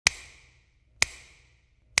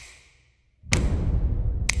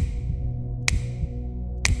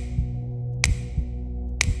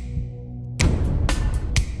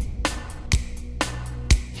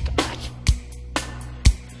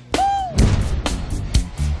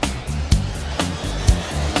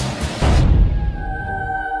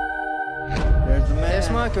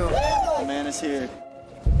Michael. The man is here.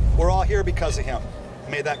 We're all here because of him.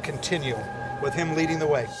 May that continue, with him leading the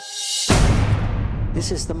way.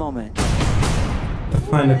 This is the moment. The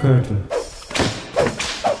final curtain.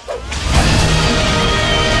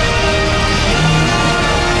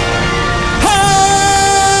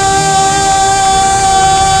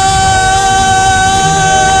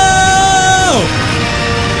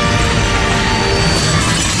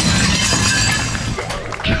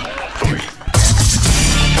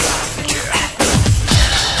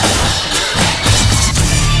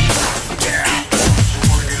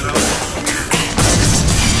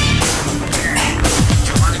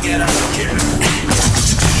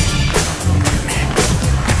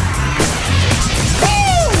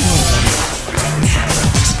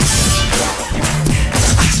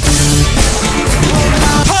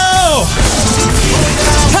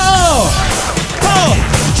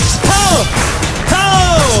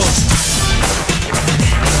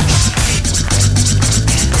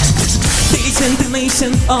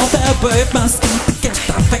 Nation of the world must come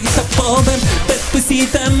together, face up for them. But we see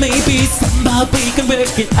that maybe somehow we can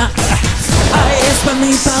work it out. I ask my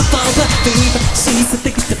neighbor for the favor. She's a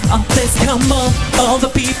victim of this. Come on, all the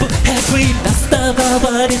people have we lost about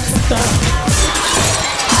what it's about.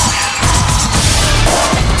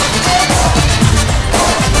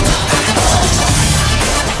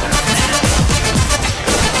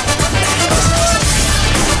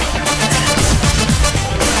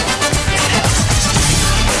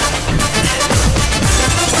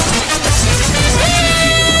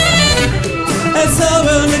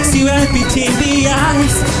 You right between the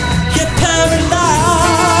eyes, you're paralyzed.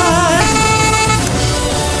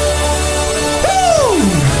 Woo!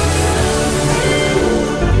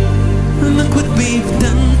 Look what we've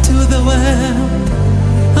done to the world.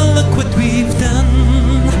 Look what we've done.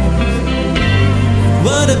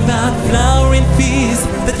 What about flowering fields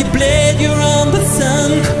that you bled your own the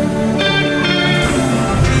sun?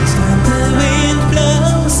 Each time the wind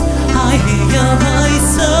blows, I hear your voice.